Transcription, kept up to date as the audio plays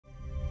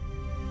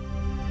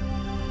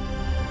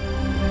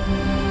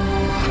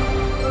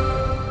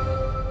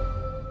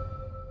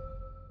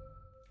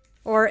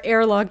Or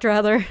airlocked,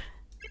 rather.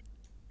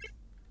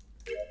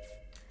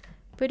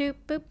 Ba-doop,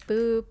 boop,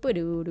 boop,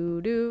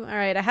 ba-doo-doo-doo.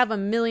 Alright, I have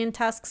 1,000,000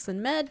 tasks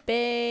in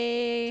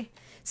medbay.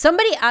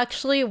 Somebody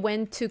actually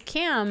went to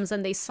cams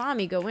and they saw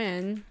me go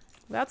in.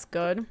 That's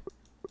good.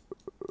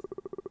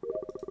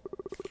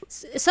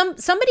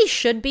 Somebody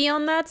should be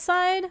on that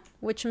side,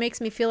 which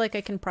makes me feel like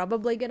I can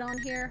probably get on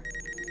here.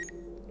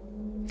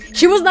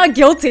 She was not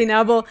guilty,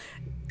 Nabble.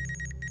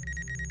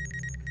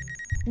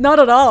 Not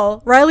at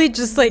all. Riley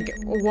just like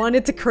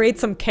wanted to create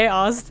some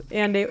chaos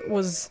and it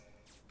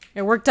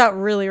worked out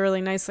really,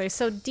 really nicely.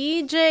 So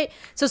DJ,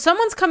 so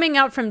someone's coming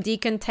out from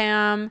Deacon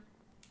Tam.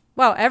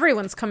 Wow,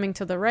 everyone's coming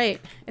to the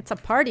right. It's a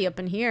party up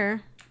in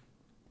here.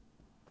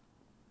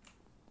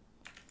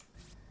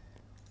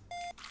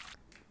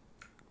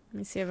 Let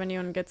me see if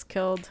anyone gets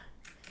killed.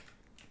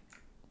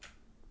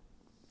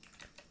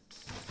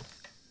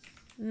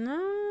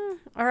 No.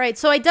 Alright,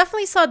 so I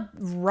definitely saw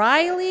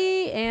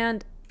Riley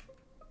and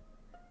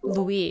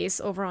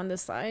Luis over on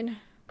this side.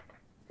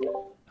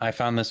 I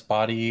found this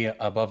body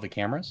above the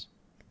cameras.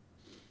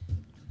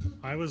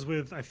 I was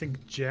with, I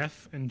think,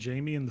 Jeff and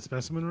Jamie in the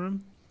specimen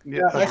room.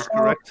 Yeah, that's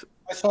correct.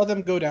 I saw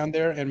them go down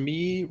there, and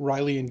me,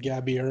 Riley, and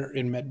Gaby are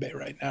in medbay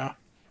right now.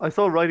 I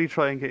saw Riley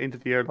try and get into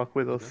the airlock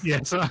with us.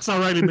 Yeah, so I saw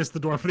Riley miss the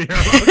door for the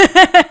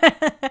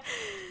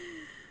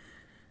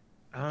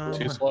airlock.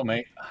 Too slow,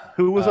 mate.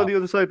 Who was on the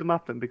other side of the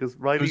map then? Because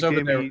Riley,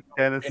 Jamie,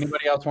 Dennis...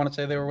 Anybody else want to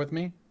say they were with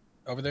me?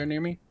 Over there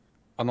near me?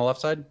 On the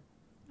left side?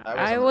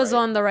 I was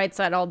on the right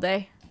side all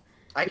day.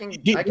 I can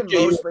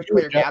mostly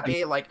clear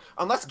Gaby. Like,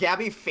 unless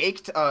Gaby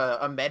faked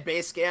a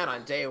medbay scan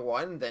on day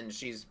 1, then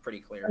she's pretty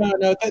clear. No,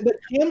 the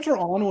cams are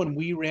on when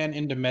we ran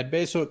into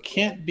medbay, so it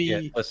can't be.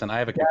 Yeah, listen, I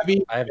have a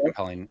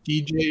compelling.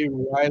 DJ,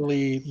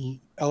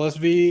 Riley,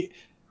 LSV,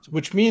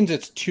 which means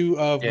it's 2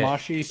 of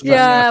Mashi.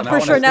 Yeah,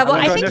 for sure. Neville,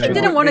 I think he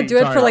didn't want to do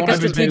it for like a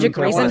strategic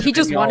reason. He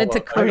just wanted to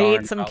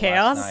create some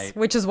chaos,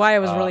 which is why it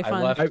was really fun.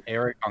 I left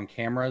Eric on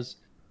cameras.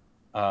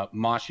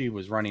 Mashi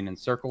was running in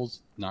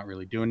circles, not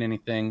really doing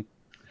anything.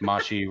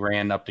 Mashi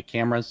ran up to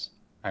cameras.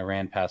 I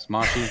ran past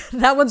Mashi.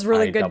 That one's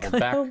really I good. Doubled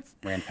back,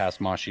 ran past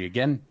Mashi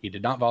again. He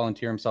did not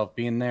volunteer himself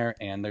being there,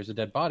 and there's a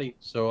dead body,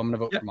 so I'm gonna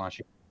vote for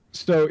Mashi.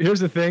 So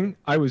here's the thing: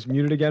 I was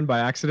muted again by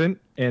accident,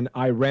 and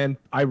I ran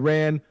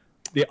the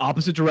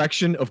opposite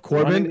direction of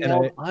Corbin,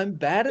 I'm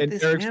bad at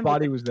this. Eric's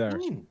body was there.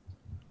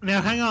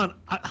 Now hang on.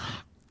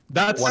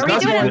 That's Are we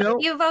what I know.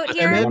 you vote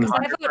here? Because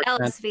I vote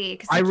LSV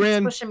because he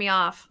keeps pushing me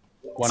off.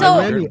 So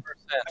I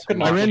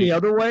ran the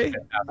other way.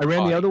 I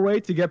ran the other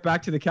way to get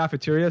back to the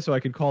cafeteria so I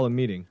could call a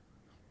meeting.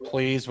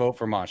 Please vote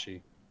for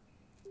Mashi.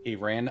 He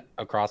ran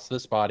across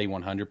this body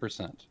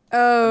 100%.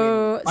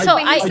 Oh, so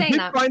I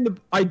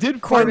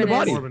did find the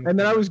body, and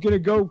then I was gonna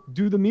go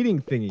do the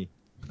meeting thingy.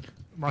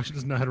 Mashi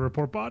doesn't know how to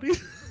report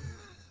bodies.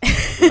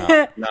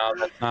 No,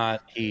 that's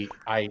not. He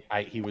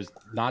was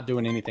not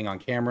doing anything on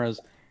cameras.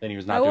 Then he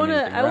was not doing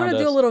anything I want to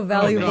do a little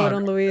value vote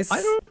on Luis.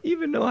 I don't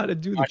even know how to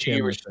do the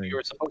camera thing. You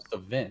were supposed to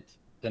vent.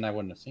 Then I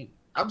wouldn't have seen it.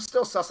 I'm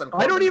still sussing.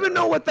 I don't even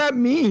know what that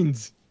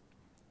means.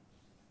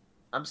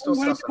 I'm still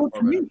sussing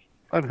Corbin.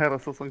 I'm hella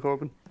sussing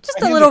Corbin.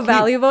 Just a little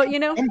value vote, you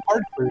know? I'm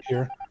hard for it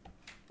here.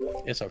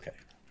 It's okay.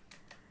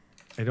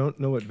 I don't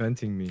know what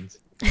venting means.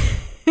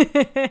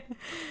 I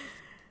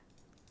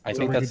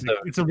think that's the.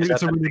 It's a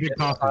really good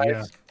coffee.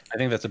 Yeah. I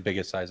think that's the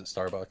biggest size at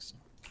Starbucks.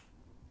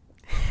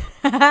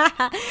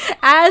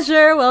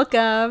 Azure,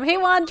 welcome. Hey,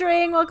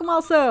 Wandering, welcome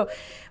also.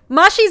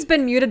 Mashi's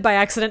been muted by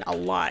accident a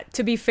lot.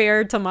 To be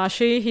fair to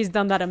Mashi, he's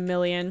done that a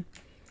million.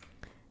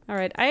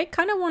 Alright, I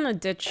kind of want to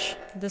ditch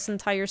this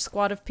entire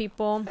squad of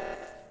people.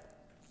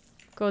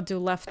 Go do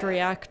left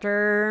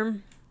reactor.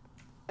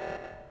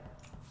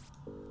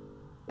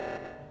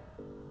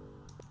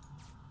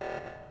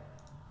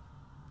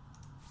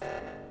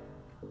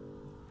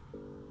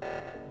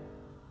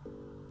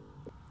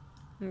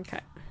 Okay.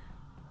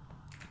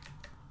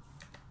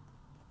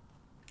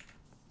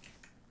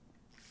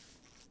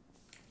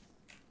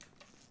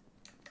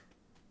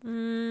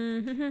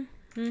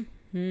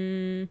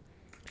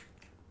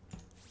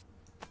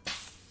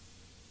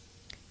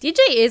 DJ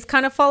is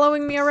kind of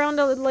following me around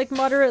like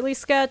moderately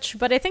sketch,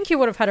 but I think he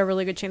would have had a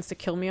really good chance to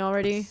kill me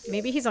already.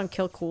 Maybe he's on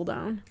kill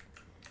cooldown.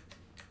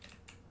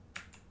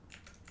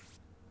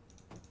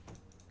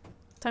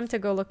 Time to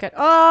go look at—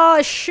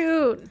 oh,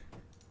 shoot!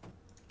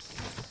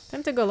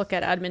 Time to go look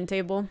at admin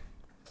table.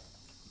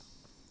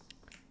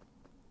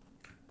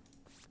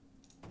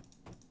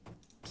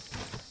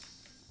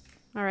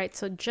 Alright,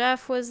 so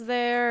Jeff was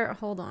there.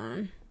 Hold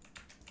on.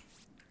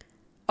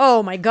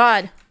 Oh my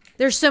god.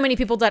 There's so many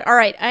people dead.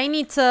 Alright, I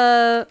need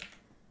to...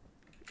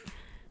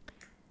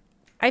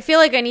 I feel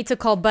like I need to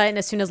call Button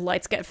as soon as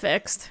lights get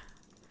fixed.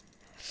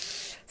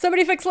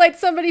 Somebody fix lights!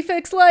 Somebody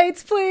fix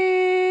lights,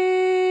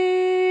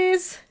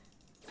 please!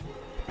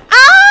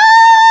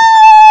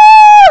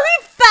 Oh!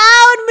 He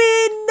found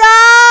me!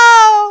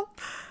 No!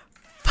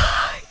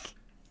 Fuck.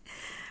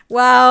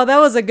 Wow, that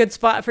was a good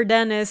spot for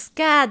Dennis.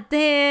 God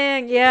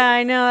dang. Yeah,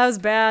 I know. That was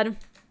bad.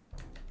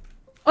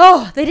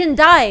 Oh, they didn't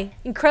die.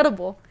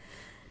 Incredible.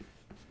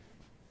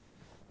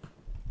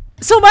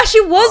 So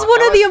Mashi was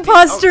one of the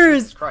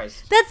imposters. Oh,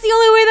 that's the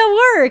only way that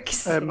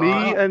works.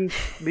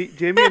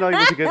 Jamie and I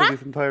were together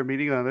this entire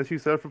meeting, and unless you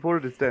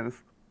self-reported, it's Dennis.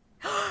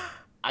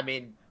 I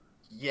mean,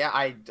 yeah,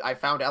 I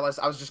found Ellis.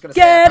 I was just gonna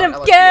get him. I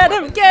thought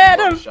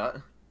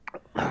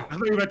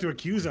you were about to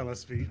accuse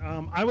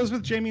LSV. I was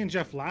with Jamie and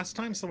Jeff last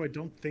time, so I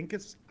don't think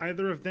it's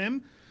either of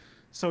them.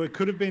 So it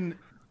could have been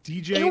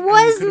DJ. It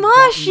was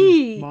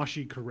Mashi.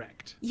 Mashi,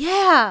 correct.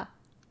 Yeah.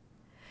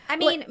 I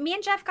mean, me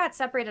and Jeff got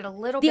separated a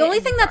little bit. The only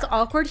thing that's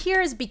awkward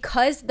here is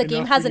because the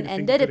game hasn't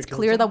ended. It's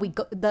clear that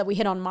we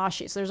hit on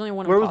Mashi. So there's only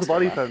one. Where was the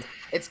body found?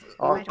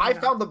 I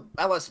found the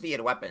LSV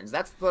and weapons.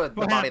 That's the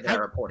body that I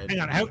reported. Hang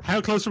on.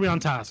 How close are we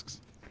on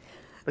tasks?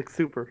 Like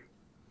super.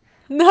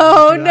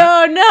 No.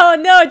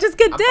 Just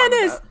get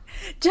Dennis.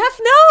 Jeff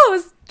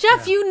knows.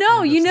 Jeff, you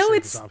know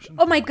it's. Option.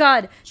 Oh my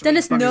God,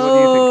 Dennis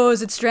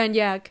knows it's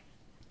Strandyak.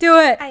 Do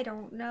it. I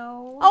don't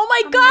know. Oh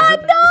my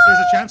God, no! There's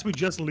a chance we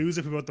just lose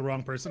if we vote the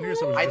wrong person here.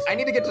 So I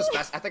need to get to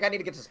I think I need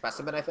to get to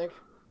specimen. I think.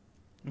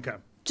 Okay.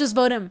 Just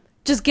vote him.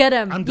 Just get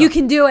him. You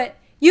can do it.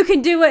 You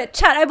can do it.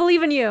 Chat, I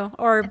believe in you.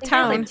 Or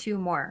town. I have like 2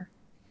 more.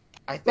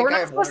 I think but we're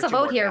not supposed to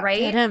vote here, right?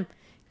 Get him.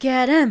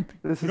 Get him.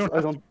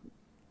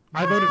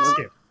 I voted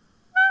skip.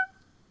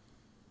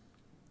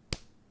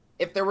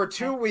 If there were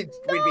 2, we'd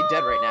be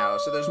dead right now.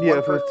 So there's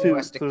one person who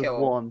has to kill.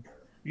 One.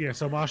 Yeah,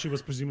 so Mashi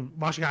has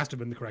to have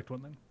been the correct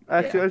one then.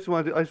 Actually, I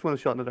just want a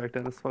shot in the dark,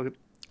 Dennis. Fuck it.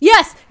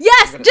 Yes,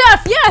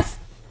 Jeff, yes.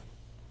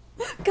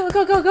 Go. No.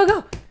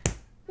 That's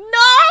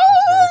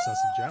very sus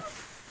of Jeff.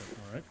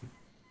 All right.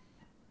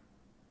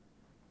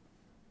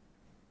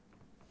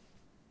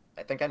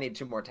 I think I need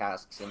 2 more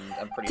tasks, and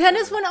I'm pretty.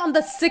 Dennis went on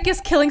the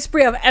sickest killing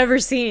spree I've ever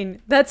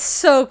seen. That's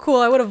so cool.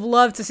 I would have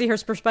loved to see her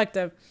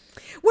perspective.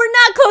 We're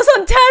not close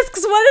on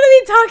tasks. What are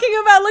they talking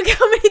about? Look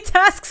how many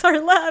tasks are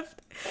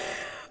left.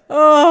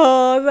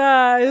 Oh,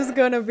 that is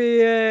gonna be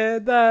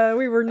it.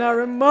 We were not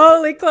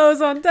remotely close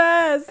on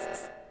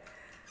tasks.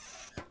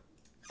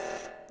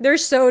 They're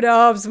so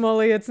dubs,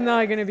 Molly. It's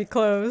not gonna be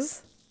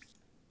close.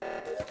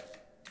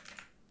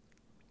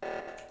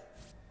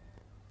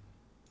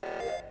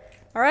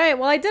 Alright,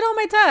 well I did all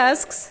my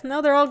tasks. Now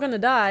they're all gonna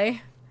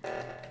die.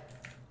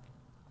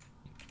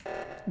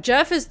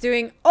 Jeff is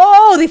doing...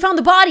 Oh, they found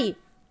the body!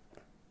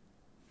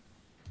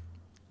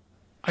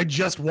 I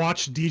just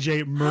watched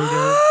DJ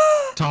murder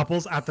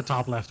Topples at the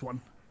top left one.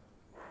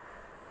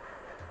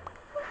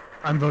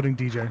 I'm voting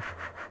DJ.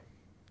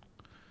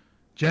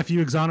 Jeff, you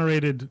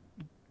exonerated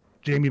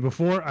Jamie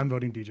before. I'm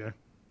voting DJ.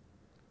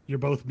 You're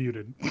both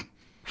muted.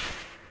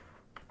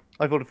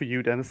 I voted for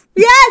you, Dennis.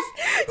 Yes!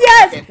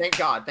 Yes! Okay, thank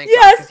God. Thank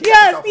yes,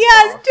 God.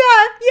 Yes!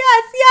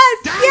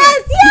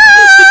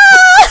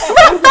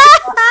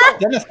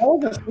 Dennis, how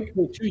was that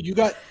quickly too? You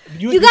got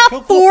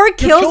 4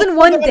 kills in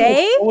one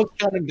day? Always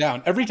counting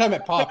down. Every time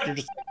it popped, you're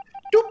just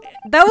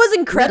that was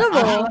incredible.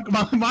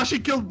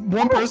 Mashi killed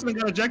one person and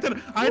got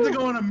ejected. I had to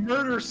go on a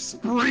murder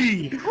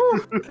spree.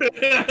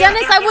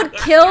 Dennis, I would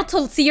kill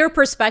to see your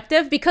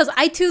perspective because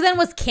I too then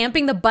was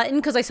camping the button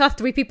because I saw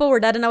 3 people were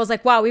dead and I was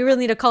like, wow, we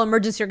really need to call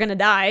emergency. You're gonna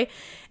die.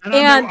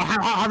 And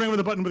with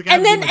the button with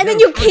and then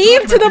you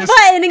came to the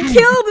button and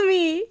killed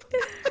me.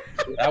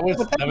 That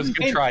was a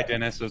good try,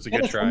 Dennis. It was a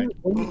good try.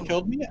 When you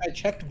killed me, I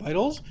checked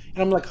vitals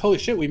and I'm like, holy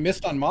shit, we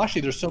missed on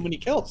Mashi. There's so many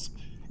kills.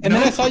 And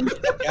then I saw you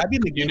kill Gaby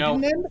and the game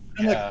didn't end.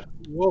 I'm like,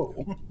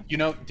 whoa. You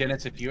know,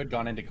 Dennis, if you had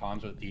gone into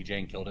comms with DJ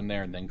and killed him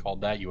there and then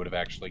called that, you would have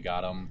actually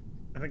got him.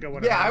 I think I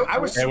would have. Yeah, I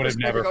was. I would have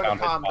never found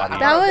his body.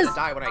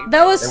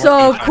 That was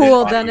so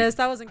cool, Dennis.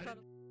 That was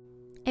incredible.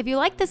 If you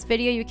like this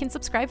video, you can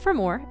subscribe for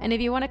more. And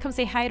if you want to come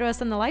say hi to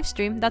us on the live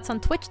stream, that's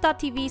on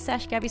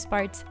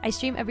twitch.tv/GabySpartz. I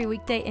stream every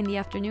weekday in the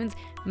afternoons,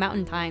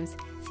 Mountain Times.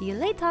 See you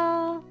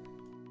later.